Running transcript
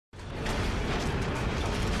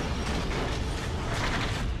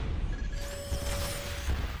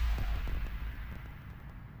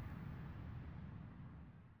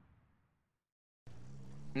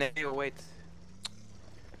No, wait.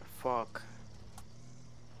 Fuck.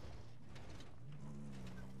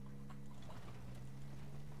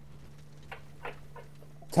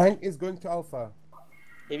 Tank is going to Alpha.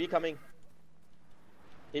 Heavy coming.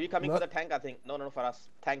 Heavy coming for the tank, I think. No, for us.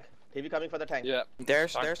 Tank. Heavy coming for the tank. Yeah.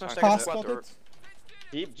 There's no Tank. second Pass squad or...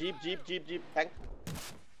 spotted. Jeep. Tank.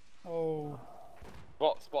 Oh,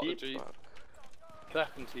 Spot the Jeep. Fuck.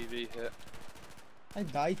 Second TV hit. I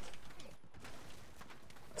died.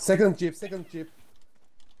 Second jeep.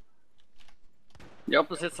 The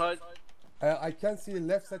opposite side. I can see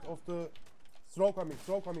left side of the throw coming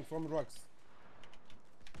from the rocks.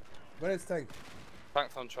 Where is tank?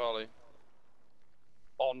 Tank's on Charlie.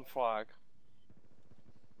 On flag.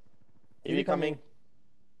 Heavy coming.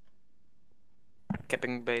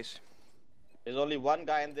 Capping base. There's only one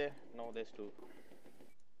guy in there. No, there's two.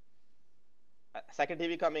 Second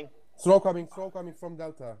heavy coming. Throw coming from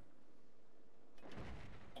Delta.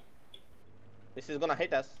 This is gonna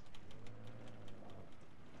hit us.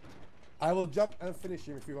 I will jump and finish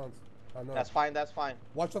him if you want. I know. That's fine.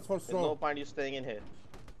 Watch out for There's throw. no point you staying in here.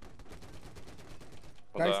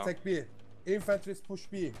 Guys, take B. Infantries push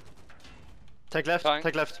B. Take left, Tank.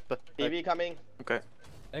 take left. Heavy coming. Okay.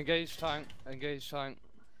 Engage tank.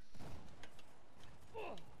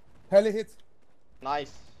 Heli hit.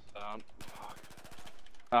 Nice. Down. Fuck.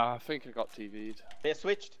 I think I got TV'd. They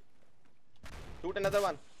switched. Shoot another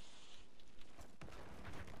one.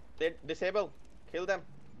 They disable. Kill them.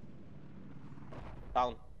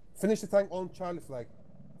 Down. Finish the tank on Charlie flag.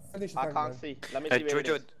 Finish the I tank, can't man. see. Let me see where it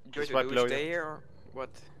Jojo, is. Jojo, right do below we stay you. here or what?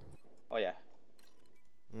 Oh yeah.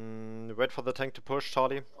 Wait for the tank to push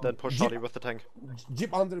Charlie, then push Charlie with the tank.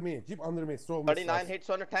 Jeep under me. Throw 39 hits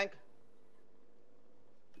on the tank.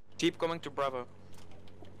 Jeep coming to Bravo.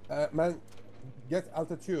 Man, get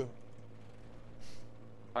altitude.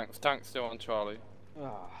 Tank's still on Charlie.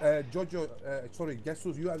 Jojo, sorry, guess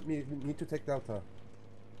who? You and me need to take Delta.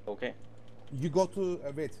 Okay. You go to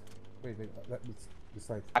wait, let me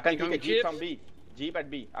decide. I can You take a going jeep Jeep? from B. Jeep at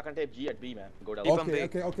B. I can take G at B, man. Go down. Jeep on B.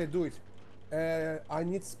 Okay, do it. I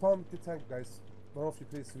need spam the tank, guys. One of you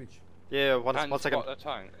please switch. Yeah, one Can you second. spot the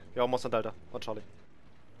tank? You're almost on Delta. On Charlie.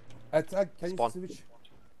 Tank, can Spawn. you switch?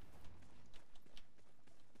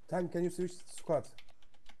 Tank, can you switch squad?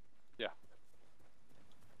 Yeah.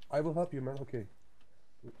 I will help you, man. Okay.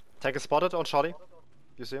 Tank is spotted on Charlie.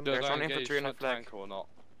 You see him? Does There's I one engage infantry in the that flag. tank or not?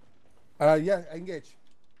 Yeah, engage.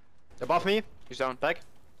 Above me. He's down. Back.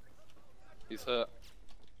 He's hurt.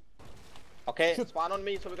 Okay, Shoot. spawn on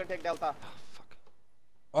me so we can take Delta.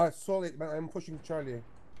 Fuck. Solid, man. I'm pushing Charlie.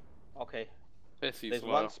 Okay. Pissy There's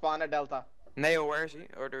slow. one spawn at Delta. Neo, where is he?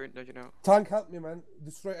 Or don't you know? Tank, help me, man.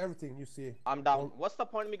 Destroy everything you see. I'm down. What's the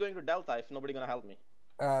point of me going to Delta if nobody gonna help me?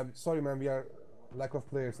 Sorry, man. We are lack of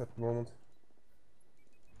players at the moment.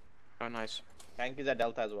 Oh, nice. Tank is at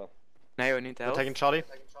Delta as well. Neo, need We're help. taking Charlie.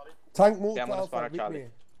 Tank move Yeah, I'm to gonna Alpha spawn at with Charlie. me.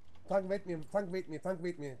 Tank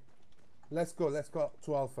wait me. Let's go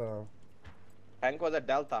to Alpha now. Tank was at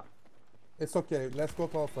Delta. It's okay, let's go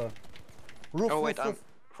to Alpha. Roof, Oh wait, roof, I'm roof.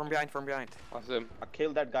 from behind. That's him. I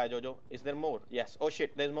killed that guy, Jojo. Is there more? Yes. Oh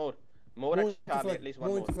shit, there's more. More Move at to Charlie, flag, at least one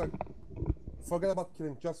move more. to flag. Forget about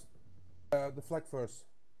killing, just the flag first.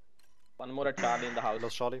 One more at Charlie in the house.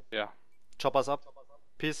 Lost Charlie. Yeah. Choppers up.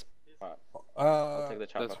 Peace. I'll take the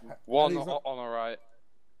There's chopper. one Please, on the right.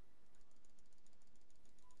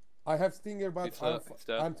 I have Stinger, but It's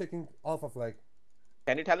dead. I'm taking Alpha flag.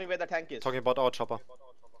 Can you tell me where the tank is? Talking about our chopper.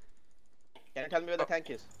 Can you tell me where the tank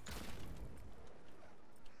is?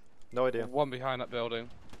 No idea. One behind that building.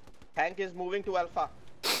 Tank is moving to Alpha.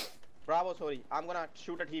 Bravo, sorry. I'm gonna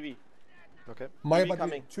shoot at TV. Okay. My TV body,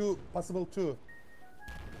 coming. possible two.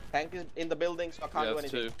 Tank is in the building, so I can't Yeah, do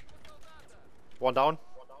it's anything. two. One down.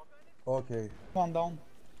 Okay. One down.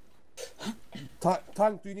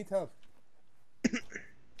 Tank, do you need help?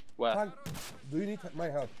 Where? Tank, do you need my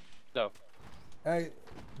help? No. Hey,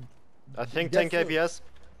 I think Yes, tank sir. ABS.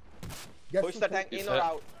 guess Push who the take- tank He's in or hit.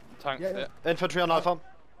 out. Tank's Yeah, hit. Infantry on Alpha.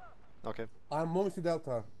 Okay. I'm moving to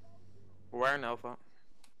Delta. Where in Alpha?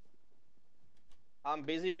 I'm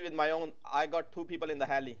busy with my own. I got two people in the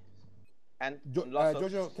heli. And lots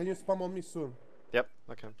of... Jojo, can you spam on me soon? Yep.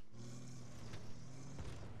 Okay.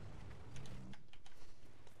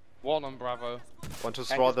 One on Bravo. Want to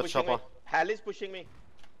Tank throw is the pushing chopper. me. Heli's pushing me.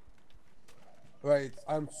 Right,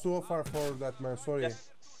 I'm so far for that, man. Sorry. Just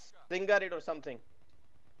stinger it or something.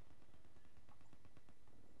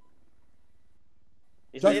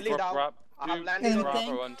 He's Just- nearly down. I have landed on Anything?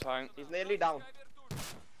 him. Bravo and tank. He's nearly down.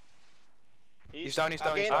 He's down, he's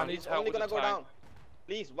down, he's again, down. He's Needs help only with gonna the go tank. down.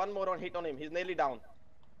 Please, one more on hit on him. He's nearly down.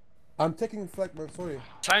 I'm taking flag, man. Sorry.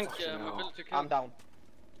 Tank, yeah, mobility kill. I'm down.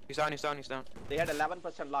 He's down, he's down, he's down. They had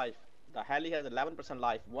 11% life. The heli has 11%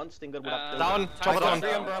 life. One stinger would have killed Down, them. chopper down.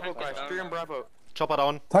 3 on Bravo, guys. 3 on Bravo. Chopper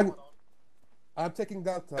down. Tank. I'm taking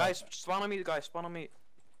Delta. Guys, spawn on me, guys. Spawn on me.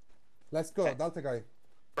 Let's go, Okay. Delta guy.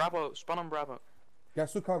 Bravo, spawn on Bravo.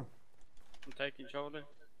 Guess who come? I'm taking Charlie.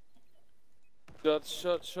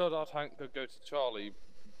 Should our tank go to Charlie,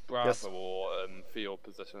 Bravo, Yes. or field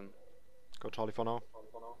position? Go Charlie for now.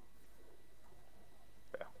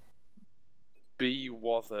 B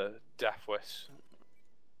was a death wish.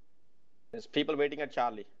 There's people waiting at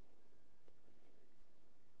Charlie.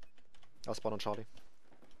 I'll spawn on Charlie.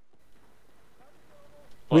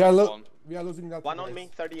 We are One. losing Delta. One on guys. me,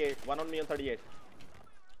 38. One on me on 38.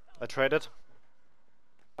 I traded.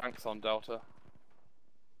 Tanks on Delta.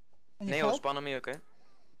 Any Neo, help? spawn on me, okay?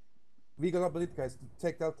 We got ability guys.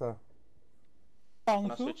 Take Delta. Found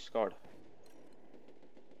Gonna who? switch squad.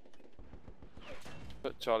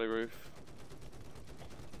 Put Charlie roof.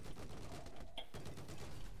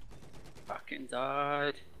 Fucking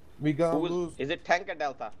died. We gonna Who lose. is it tank at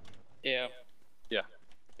Delta? Yeah. Yeah.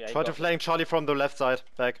 Yeah, he Try to got it. flank Charlie from the left side.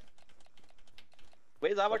 Back.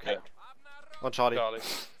 Where's our Okay. tank? On Charlie. Charlie.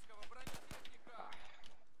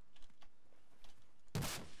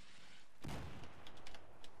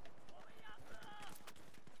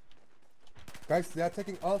 Guys, they are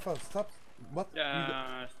taking Alpha. Stop. What?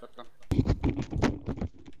 Yeah, stuck on.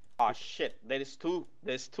 Ah shit, there is two.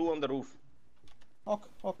 There's two on the roof.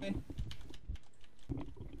 Okay.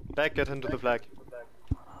 Back, get into the flag.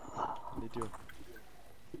 Need you.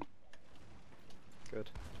 Good.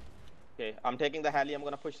 Okay, I'm taking the heli. I'm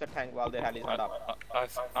gonna push the tank while the heli's not up.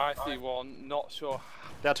 I see one, not sure.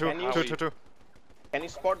 There are two. Can you- Two. Can you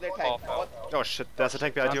spot their tank? Half What? Oh shit, there's a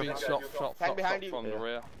tank behind I'm you. being shot Tank behind you. from the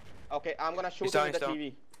rear. Okay, I'm gonna shoot He's him down, with the he's down.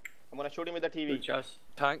 TV. I'm gonna shoot him with the TV. Good chance.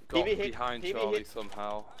 Tank got TV hit, behind TV Charlie hit.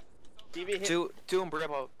 somehow. TV hit. Two on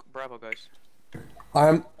Bravo, guys.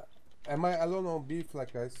 Am I alone on B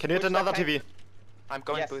flag, guys? Can you hit Push that another tank. TV? I'm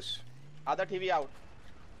going Yes. push. Other TV out.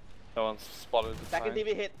 No one's spotted the Second tank.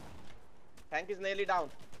 TV hit. Tank is nearly down.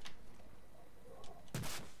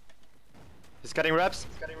 He's getting reps.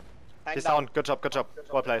 Tank He's down. Good job.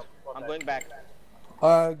 Well played. I'm going back.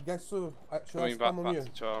 Guess who? Should I Coming back, spam on back you? to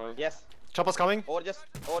Charlie. Yes. Chopper's coming. Or just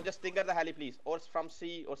stinger the heli, please. Or from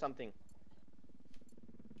C or something.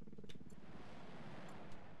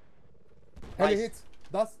 Heli Nice. hit.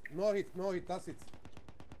 Does no hit. Does it?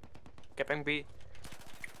 Capping B.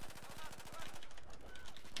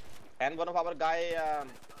 And one of our guy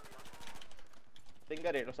stinger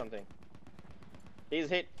it or something. He's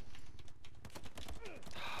hit.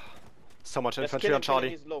 So much Just infantry kill on him, Charlie.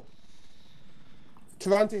 He's low.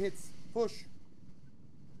 20 hits. Push.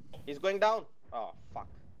 He's going down. Oh fuck.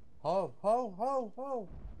 How?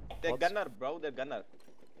 They're What? gunner, bro. They're gunner.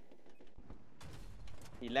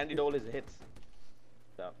 He landed all his hits.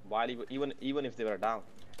 So, while even if they were down.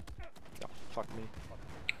 Yeah, fuck me.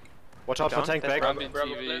 Watch out for Down? tank That's back. Bravo. Being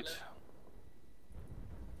Bravo TV'd.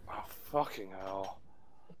 Oh, fucking hell.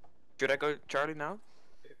 Should I go Charlie now?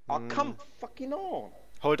 Oh come fucking on.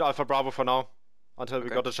 Hold Alpha Bravo for now. Until we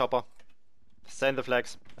Okay. got the chopper. Stay in the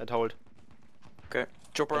flags and hold. Okay.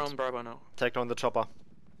 Chopper Thanks. on Bravo now. Take down the chopper.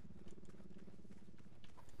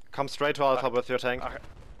 Come straight to Alpha with your tank.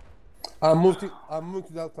 I'm moving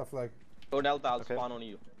to Delta flag. Go Delta, I'll Okay. spawn on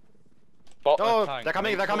you. Spot the Oh, tank. they're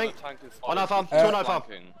coming, Make they're sure coming. the tank is On spotted. Alpha, Keep two on Alpha.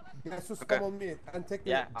 flanking. Guess who Okay. spam on me and take the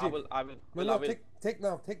Yeah, I jeep. will. No, will.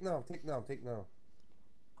 take now.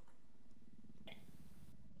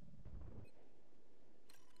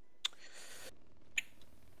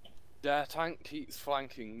 Yeah, tank keeps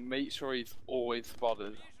flanking. Make sure he's always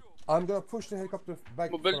spotted. I'm gonna push the helicopter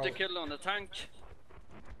back. Mobility for- kill on the tank.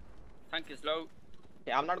 Tank is low.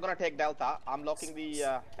 Yeah, I'm not gonna take Delta. I'm locking the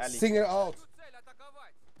heli. Stinger out.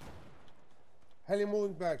 Heli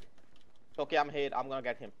moving back. Okay, I'm hit. I'm gonna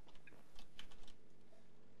get him.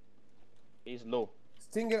 He's low.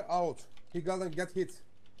 Stinger out. He gonna get hit.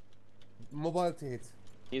 Mobility hit.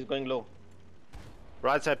 He's going low.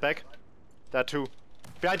 Right side back. There are two.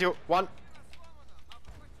 Behind you. One.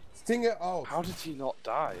 Stinger out. How did he not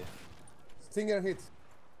die? Stinger hit.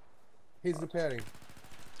 He's repairing.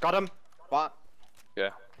 Got him. What?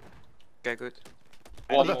 Yeah. Okay, good.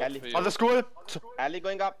 On Heli, the, heli. on the school. Heli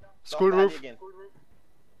going up. School Drop the heli roof. again.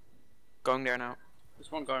 Going there now.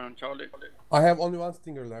 There's one guy on Charlie. I have only one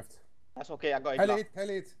stinger left. That's okay. I got it.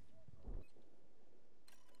 Heli hit.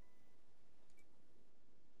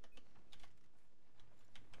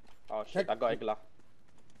 Oh shit! I got Igla.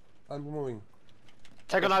 I'm moving.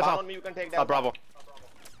 Take on Spawn Alpha. on me. You can take Delta. Bravo.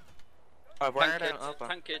 Where Tank are hit. they? Alpha.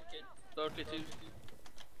 Tank hit. 32.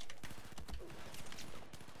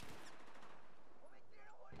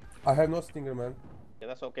 I have no stinger, man. Yeah,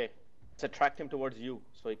 that's okay. Let's attract him towards you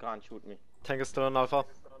so he can't shoot me. Tank is still on Alpha.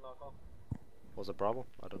 Was it Bravo?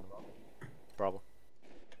 I don't know. Bravo.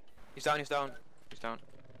 He's down, he's down. He's down.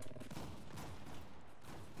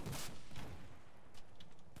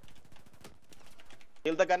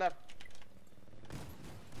 Kill the gunner.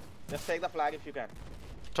 Just take the flag if you can.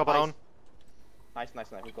 Chopper down. Nice.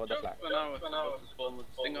 He got the flag.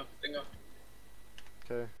 Stinger. Okay,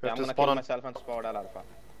 we Yeah, have I'm to gonna spawn kill on. myself and spawn at Alpha.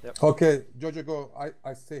 Okay, Jojo, go.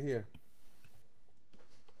 I stay here.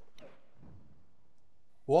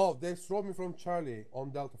 Wow, they throw me from Charlie on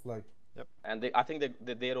Delta flag. And I think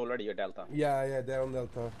they're already at Delta. Yeah, they're on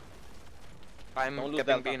Delta. I'm Don't lose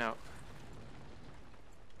getting Delta. B now.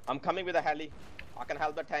 I'm coming with a heli. I can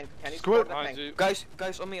help the tank. Can you Screw it. spot the tank?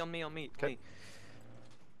 Guys, on me. Okay.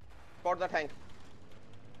 Spot the tank.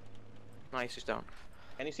 Nice, he's down.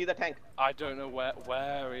 Can you see the tank? I don't know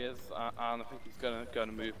where he is, and I think he's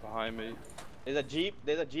gonna move behind me. There's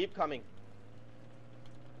a jeep coming.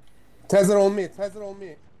 Tether on me.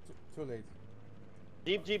 Too late.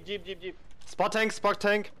 Jeep. Spot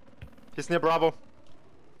tank. He's near Bravo.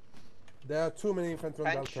 There are too many infantry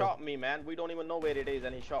on Tank Delta. shot me, man. We don't even know where it is,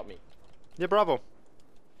 and he shot me. Near Bravo.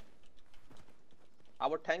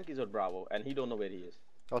 Our tank is at Bravo, and he don't know where he is.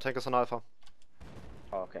 Our tank is on Alpha.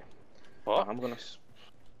 Oh, okay. What? I'm gonna.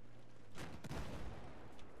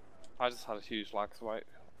 I just had a huge lag spike.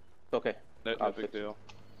 Okay. No I'll big fix it. deal.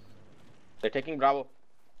 They're taking Bravo.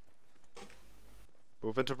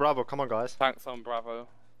 Move into Bravo. Come on, guys. Tanks on Bravo.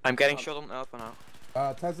 I'm getting shot on Alpha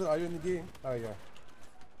now. Tether, are you in the game? Oh, yeah.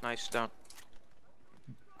 Nice, down.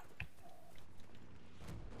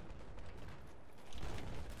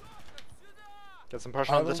 Get some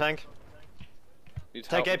pressure on the Ivan? tank. Need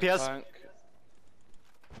Tank help with the APS. tank.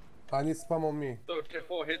 I need spam on me.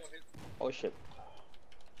 34 hits. Oh shit.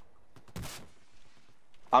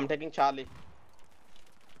 I'm taking Charlie.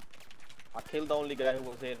 I killed the only guy who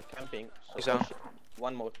was here camping. So He's down. shit.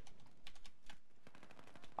 One more.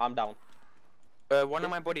 I'm down. One of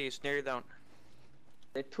my body is nearly down.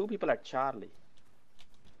 There are two people at Charlie.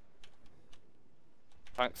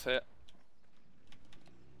 Tanks hit.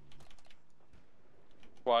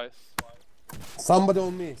 Twice. Somebody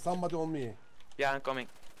on me. Yeah, I'm coming.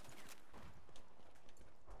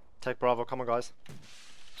 Take Bravo. Come on, guys.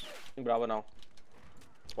 Bravo now.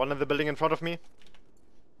 One in the building in front of me.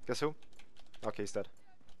 Guess who? Okay, he's dead.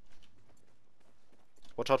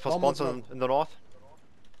 Watch out for Golmud spawns in the north.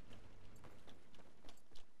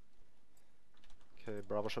 Okay,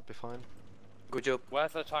 Bravo should be fine. Good job.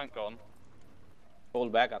 Where's the tank gone?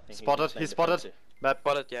 Hold back, I think. Spotted. He's spotted. Map.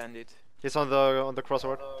 Spotted, yeah, indeed. He's on the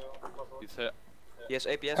crossroad. He's hit. Yes,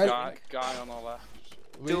 APS. Hey. Guy on our left.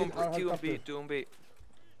 We need our 2 on B, helicopter. 2 on B.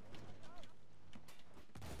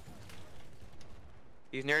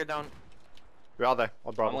 He's nearly down. Where are they? On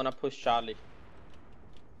I'm Bravo. gonna push Charlie.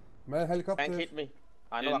 Man, helicopter. Tank hit me.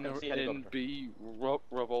 I know I can see in helicopter. B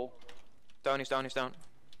rubble. Down, he's down.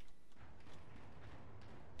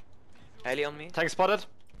 Heli on me. Tank spotted.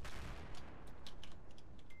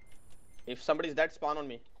 If somebody's dead, spawn on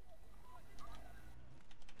me.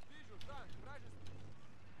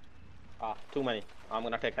 Ah, too many. I'm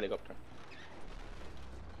gonna take helicopter.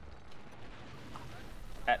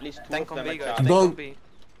 At least two Tank of on them B, at guys. Charlie. Tank on Don't- B.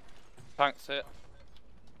 Tanks hit.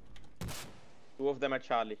 Two of them at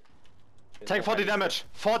Charlie. There's Tank no 40 helicopter. damage.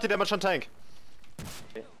 40 damage on tank.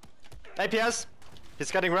 Okay. APS.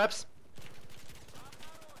 He's getting reps.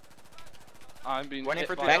 I'm being Running hit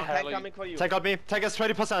for by Tank, a tank heli. coming for you. Tank got me. Tank is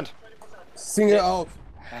 20%. Singer out.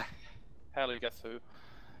 Heli gets who?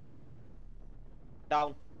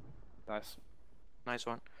 Down. Nice. Nice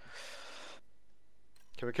one.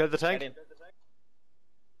 Can we kill the Get tank? in.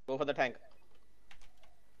 Go for the tank.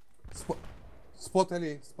 Spot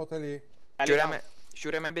heli. Heli down.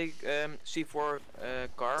 Shoot him a big C4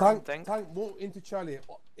 car Tank, tank. move into Charlie.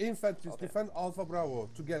 Infantry, defend Alpha Bravo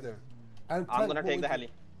together. And I'm tank gonna move take the into- heli.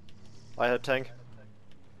 I had tank.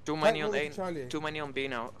 Too many on move A. to Charlie. Too many on B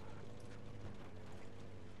now.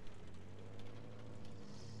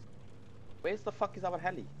 Where's the fuck is our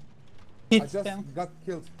heli? I Hit just tank. got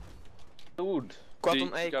killed. Dude. Quad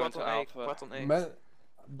Deep on A, going quad to on A, Alpha. quad on A. Man,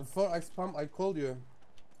 before I spam, I called you.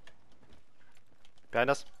 Behind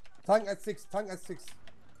us. Tank at 6.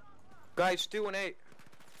 Guys, 2 on A.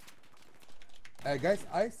 Guys,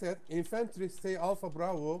 I said infantry stay Alpha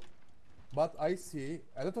Bravo, but I see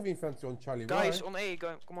a lot of infantry on Charlie. Guys, Why? on A,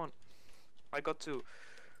 go, come on. I got 2.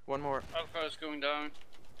 One more. Alpha is going down.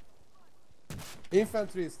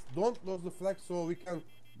 Infantries, don't lose the flag so we can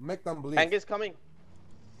make them bleed. Tank is coming.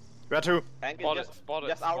 Where to? Tank is Spot it, just, spot it,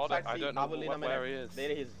 just spot outside it. I C. don't know I will in a where minute. he is. There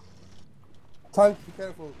he is. Tank, be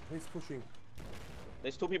careful. He's pushing.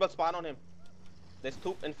 There's 2 people spawn on him. There's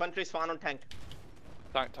 2 infantry spawn on tank.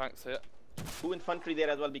 Tank's hit. 2 infantry there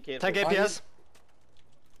as well, be careful. Tank APS.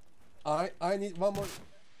 I need one more.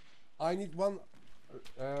 I need one.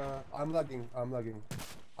 I'm lagging.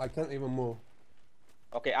 I can't even move.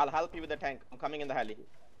 Okay, I'll help you with the tank. I'm coming in the heli.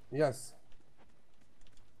 Yes.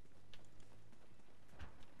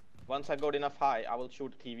 Once I got enough high, I will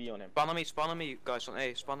shoot TV on him. Spawn on me, guys on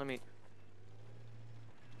A, spawn on me.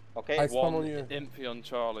 Okay? I spawn One on you. Impy on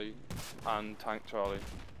Charlie and Tank Charlie.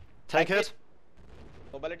 Tank hit.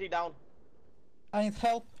 Mobility down. I need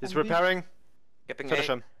help. He's I'm weak. repairing. Skipping Finish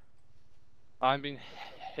A. him. I'm being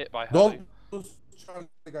hit by heli. Don't lose Charlie,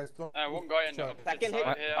 guys. Don't One guy in Charlie. the Second hit.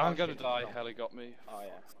 I'm gonna die. Heli got me. Oh yeah.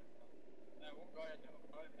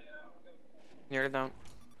 Nearly down.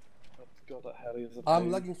 God, that heli is a I'm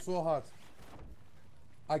pain. lagging so hard.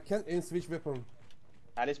 I can't even switch weapon.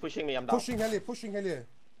 Heli's pushing me, I'm down. Pushing heli.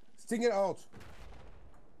 Stinger out.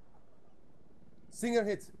 Stinger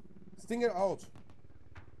hit. Stinger out.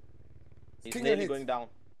 He's Stinger nearly hit. going down.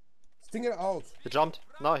 Stinger out. He jumped.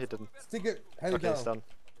 No, he didn't. Stinger heli Okay, down. he's done.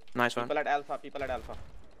 Nice one. People at Alpha, people at Alpha.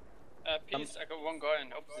 Peace, I got one guy on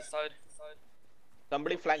the opposite side.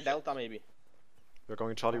 Somebody flank Delta maybe. We're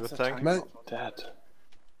going Charlie with That's a tank. Man, Dead.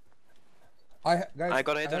 guys, I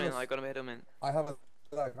gotta hit him have in, a- I gotta hit him in. I have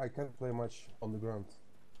a lag. I can't play much on the ground.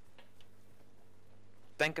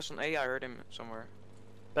 Tank is on A, I heard him somewhere.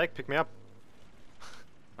 Back, pick me up.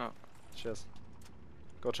 Oh. Cheers.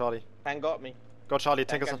 Go Charlie. Tank got me. Go Charlie,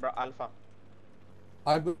 tank Tank us at Alpha.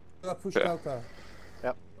 I'm gonna push Yeah. Delta.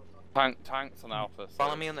 Tank's on Alpha. So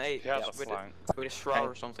Follow me on A, he has a with, flank. with a shroud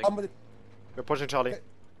or something. Somebody. We're pushing Charlie. Okay.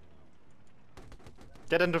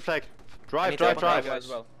 Get into flag. Drive, need drive, to help drive. Bravo as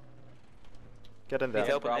well. Get in Need there.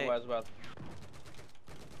 help on Bravo A. as well.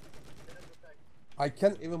 I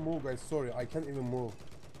can't even move, guys. Sorry, I can't even move.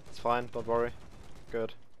 It's fine, don't worry.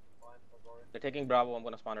 Good. They're taking Bravo, I'm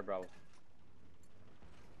gonna spawn at Bravo.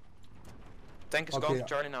 Tank is Okay. going to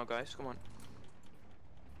Charlie now, guys, come on.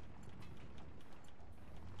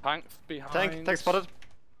 Tank's behind. Tank spotted.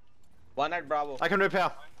 One at Bravo. I can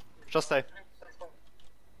repair. Just stay.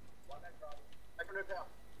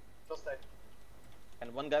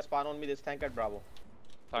 And one guy spawn on me, this tank at Bravo.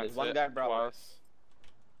 Tank's There's one hit guy at Bravo. twice.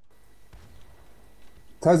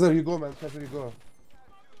 Kaiser, you go, man. Kaiser, you go.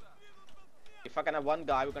 If I can have one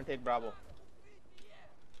guy, we can take Bravo.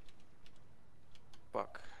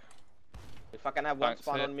 Fuck. If I can have one Tank's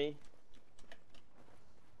spawn hit. on me.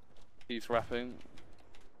 He's repping.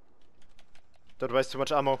 Don't waste too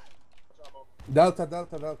much ammo. Delta.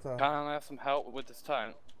 Can I have some help with this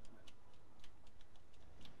tank?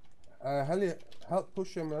 Heli, help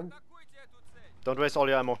push him, man. Don't waste all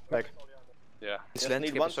your ammo. Back. Yeah. This Just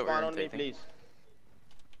landscape need one is so spawn on me, irritating. please.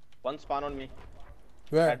 One spawn on me.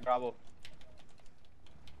 Where? At Bravo.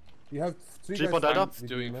 You have three Jeep guys on Delta? Tank's with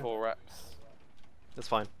you, doing man. 4 reps. It's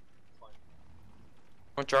fine.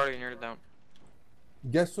 On Charlie, nearly down.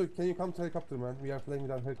 Guess what? Can you come to helicopter, man? We are playing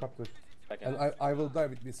without helicopter. Second. And I will die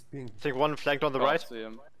with this ping. I think one flanked on the Can't right. see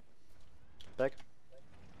him. Back.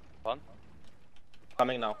 Fun.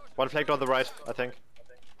 Coming now. One flanked on the right, I think.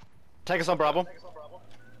 Tank is on Bravo.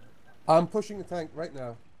 I'm pushing the tank right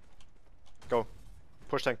now. Go.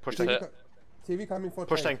 Push tank, push Hit. tank. TV coming for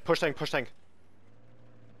Push tank, push tank, push tank.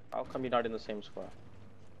 How come you're not in the same squad?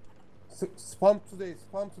 Spam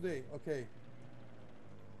today. Okay.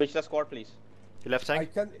 Switch the squad, please. He left I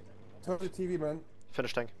tank. can't turn the TV, man.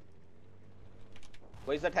 Finish tank.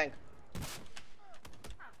 Where's the tank?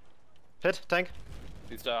 Hit, tank.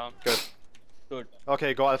 He's down. Good. Good.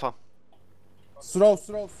 Okay, go Alpha. Throw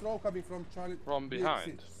coming from Charlie. From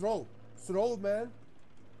behind? Throw, man.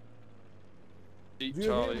 Deep Do you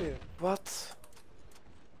hear Charlie. me? What?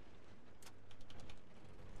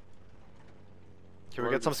 Can we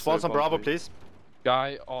Rogue get some is so spawns on Bravo, bumpy. please?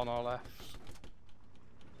 Guy on our left.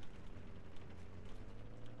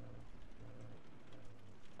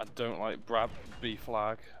 I don't like Brad B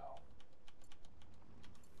flag.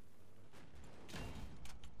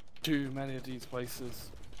 Too many of these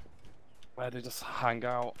places where they just hang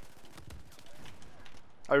out.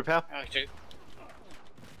 I repair. Okay.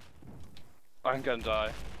 I'm gonna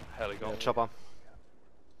die. Heli got Yeah, me. chopper.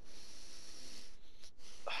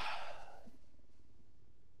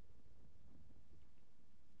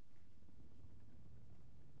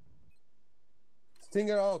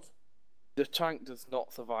 Stinger out. The tank does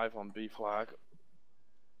not survive on B flag.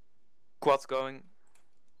 Quad's going.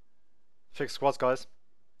 Fix squads, guys.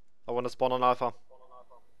 I want to spawn on Alpha.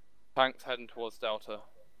 Tank's heading towards Delta.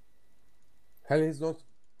 Hell, he's not.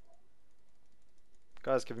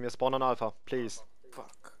 Guys, give me a spawn on Alpha, please.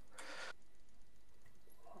 Fuck.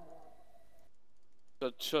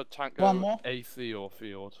 Should tank One go more. AC or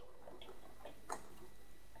field?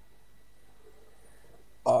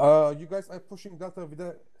 You guys are pushing Delta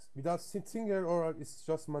without Stinger, or it's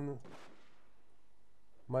just my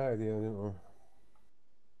idea, you know.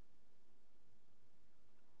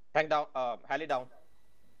 Tank down. Heli down.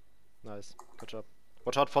 Nice, good job.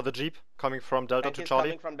 Watch out for the Jeep coming from Delta Tank to is Charlie.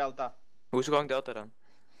 coming from Delta. Who's going Delta then?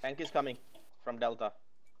 Tank is coming from Delta.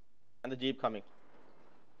 And the Jeep coming.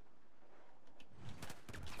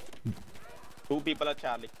 2 people are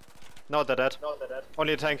Charlie. No, they're dead.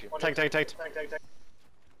 Only a tank. Tank.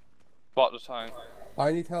 Spot the tank.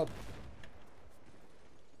 I need help.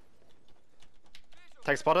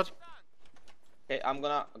 Tank spotted. Okay, I'm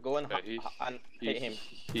gonna go and, Okay, and hit him.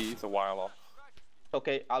 He's a while off.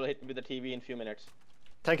 Okay, I'll hit him with the TV in a few minutes.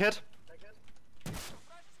 Tank hit.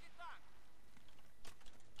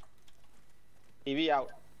 TV out.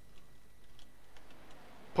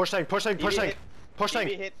 Push tank. TV Push hit. TV tank.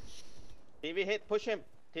 hit. TV hit. Push him.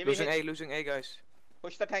 TV Losing hit. losing A, guys.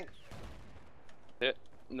 Push the tank. Hit.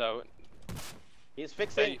 No. He's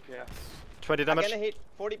fixing. APS. 20 damage. Again a hit.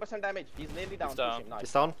 40% damage. He's nearly down. He's down. Push him. Nice.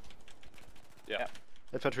 He's down. Yeah.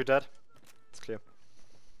 Infantry dead. It's clear.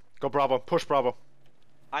 Go Bravo. Push Bravo.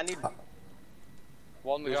 I need.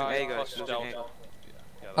 One Losing guy A, guys, across losing Delta. A. Yeah,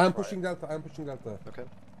 that's I'm right. pushing Delta. Okay.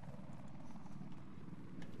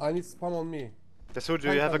 I need spam on me. Desu, do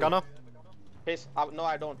Tank you have a coming. gunner? His, no,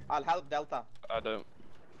 I don't. I'll help Delta. I don't.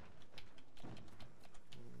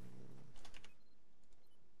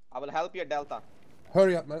 I will help your Delta.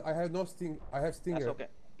 Hurry up, man. I have no sting. I have Stinger. That's okay.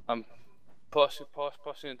 I'm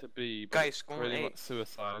pushing into B. But Guys, go on pretty A. much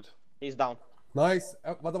suicide. He's down. Nice.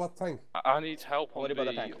 What about tank? I need help on What about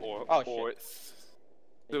the B, tank? or Oh, shit. it's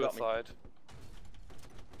He got me. suicide.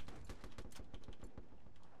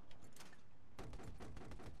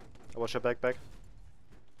 Watch your back.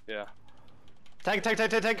 Yeah. Tank.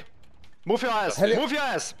 Move your ass. Heli- Move your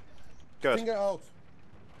ass. Good. Stinger out.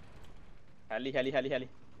 Heli.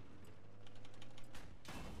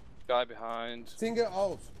 Guy behind. Stinger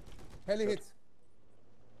out. Heli hit.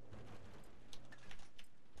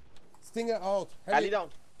 Stinger out. Heli down.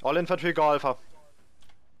 All infantry go Alpha.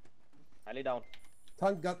 Heli down.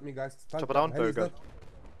 Tank got me, guys. Tank Chopper got down. me. Very Heli's good. dead.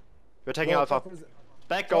 We're taking No, Alpha. Chopper is-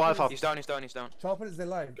 Back, go Chopper Alpha. He's down. Chopper is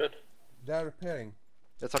alive. Good. They're repairing.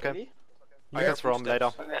 It's okay. Heli? I can throw him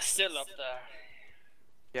later. They're still up there.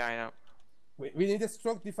 Yeah, I know. We need a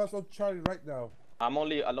strong defense on Charlie right now. I'm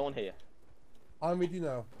only alone here. I'm with you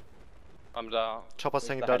now. I'm down. Chopper's Where's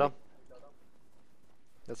taking the Delta. heli?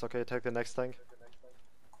 It's okay, take the next tank.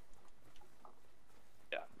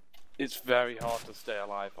 It's very hard to stay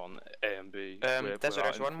alive on A and B. That's without there's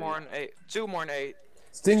one infantry. more on A. 2 more on A.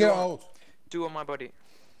 Stinger Two out. 2 on my body.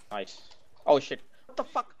 Nice. Oh shit. What the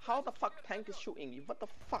fuck? How the fuck tank is shooting you? What the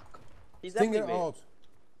fuck? He's Stinger everywhere. out.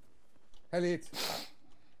 Heli hit.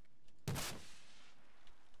 They're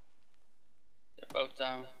both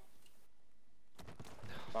down.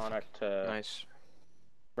 On at Nice.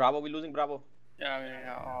 Bravo. We losing Bravo. Yeah, we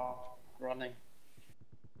are running.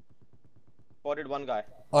 Spotted one guy.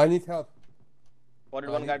 I need help. Spotted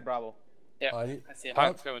I one need- guy at Bravo. Yeah, I need I see him.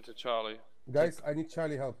 Tank's going to Charlie. guys. I need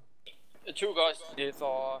Charlie help. 2 guys. It's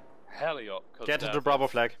our heli up. 'cause Get to they're the Bravo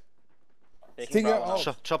flag. Taking Stinger Bravo now.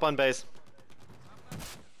 out. Chopper on base.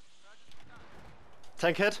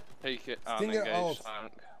 Tank hit. Take it and Stinger engage out.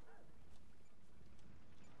 tank.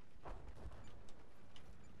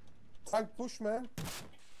 Tank push, man.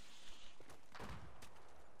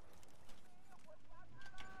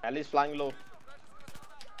 Heli's flying low.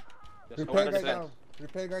 Just Repair hold guy this. down.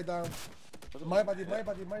 Repair guy down. My body.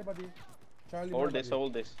 Charlie, Hold my this. body.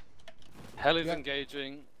 Hold this. Heli's Yeah.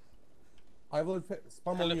 engaging. I will spam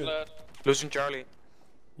on Heli you. blood. Losing Charlie.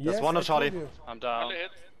 Yes, one on I told Charlie. you. I'm down. Heli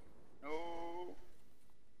hit. No.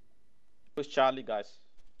 Push Charlie, guys.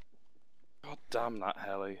 God damn that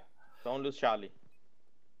heli. Don't lose Charlie.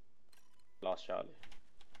 Lost Charlie.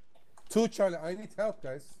 2 Charlie. I need help,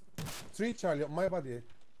 guys. 3 Charlie on my body.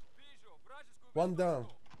 1 down.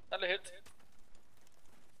 Heli hit.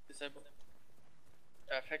 Disabled.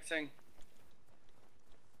 Fixing.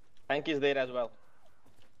 Tank is there as well.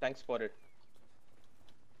 Tank spotted.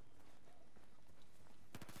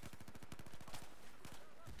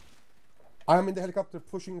 I'm in the helicopter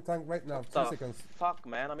pushing the tank right now. 2 The seconds. fuck,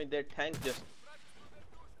 man. I mean, their tank just.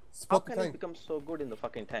 How Spot the can he tank. become so good in the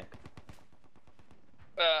fucking tank?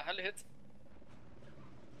 Heli hit.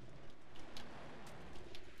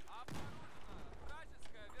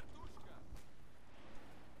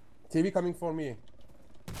 TV coming for me.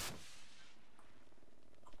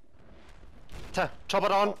 Chopper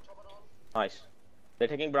down. Nice. They're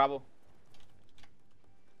taking Bravo.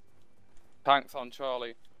 Tanks on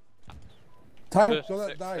Charlie. Tank, Fifth, do not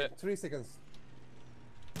sixth die. hit. 3 seconds.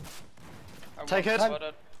 I Take want it.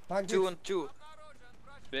 spotted. Tank 2 hit. and 2.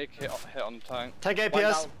 Big hit on tank. Tank One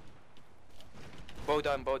APS. down. Bow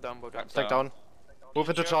down, bow down, bow down. Tank down. Move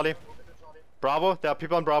into Charlie. Bravo. There are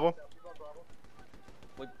people on Bravo.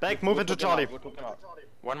 Back, move into took him Charlie. out, we took him out.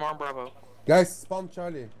 One more Bravo. Guys, spawn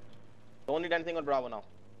Charlie. Don't need anything on Bravo now.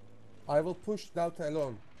 I will push Delta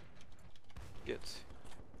alone. Good.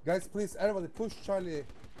 Guys, please, everybody push Charlie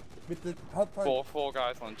with the hot tank. Four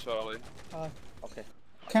guys on Charlie. Okay.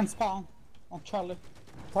 Can spawn on Charlie.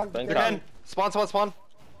 Tank Thank tank. you. Again. Spawn, spawn, spawn.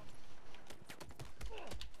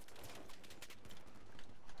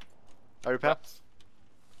 I repair.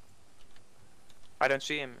 I don't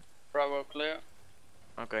see him. Bravo clear.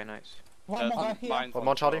 Okay, nice. One more guy here. Mine's One on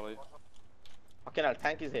more, Charlie. Okay, now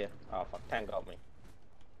tank is here. Oh fuck, tank got me.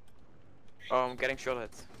 Oh, I'm getting shot at.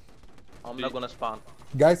 I'm not gonna spawn.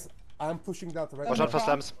 Guys, I'm pushing Delta right Watch now. out for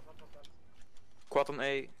slams. Quad on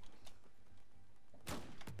A.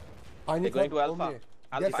 I need They're going help to on Alpha. me.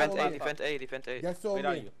 Alpha, Yes, Defend on A, me. defend A, defend A. Yes, on Where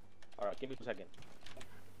are me. you? Alright, give me 2 seconds.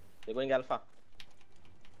 They're going Alpha.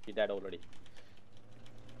 He died already.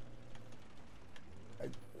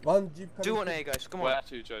 One jeep coming. 2 on A, guys, come on. Where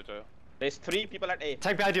to, Jojo? There's 3 people at A.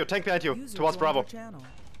 Tank behind you. Tank behind you. User Towards joined Bravo. your channel.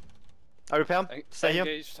 I repair. Stay here.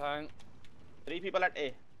 Engage tank. 3 people at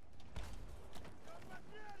A.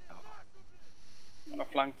 I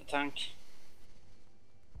flank the tank.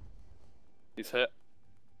 He's hit.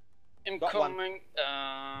 Got one. Incoming.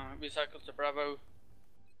 Recycle to Bravo.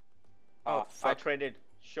 Oh, I fuck. traded.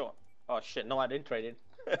 Sure. Oh shit, no I didn't trade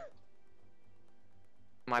it.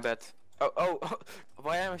 My bad. Oh,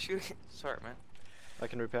 why am I shooting? Sorry, man. I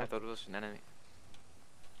can I repair. thought it was an enemy.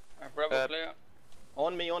 Bravo clear.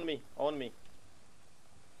 On me, on me, on me.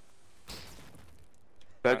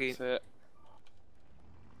 Buggy. That's it.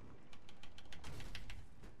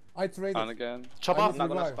 I traded. And again. Chopper. I'm not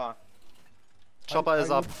gonna Revive. spawn. Chopper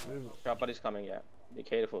is up. Chopper is coming, yeah. Be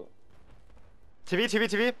careful.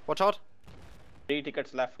 TV. Watch out. 3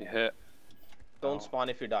 tickets left. He hit. Don't spawn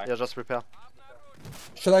if you die. Yeah, just repair.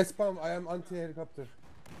 Should I spam? I am anti-helicopter.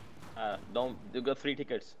 Don't. You got 3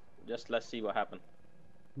 tickets. Just let's see what happens.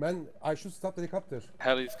 Man, I should stop the helicopter.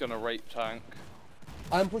 Heli's gonna rape tank.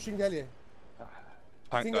 I'm pushing heli.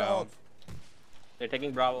 Tank Single down. out. They're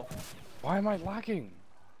taking Bravo. Why am I lagging?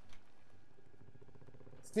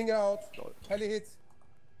 Stinger out. Heli hit.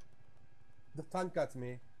 The tank got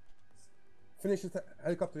me. Finish the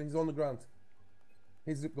helicopter. He's on the ground.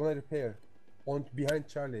 He's gonna repair. On behind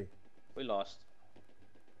Charlie. We lost.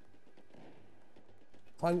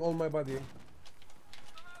 Tank on my body.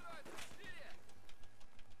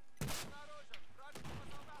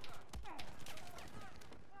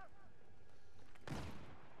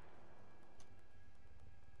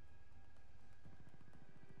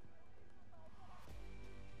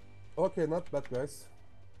 Okay, not bad, guys.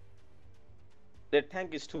 Their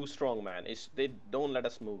tank is too strong, man. They don't let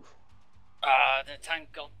us move. The tank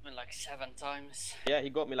got me like 7 times. Yeah, he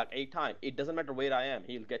got me like 8 times. It doesn't matter where I am,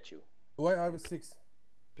 he'll get you. Why are we 6?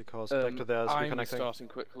 Because back to theirs I'm reconnecting. starting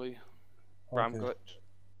quickly. Ram Okay. glitch.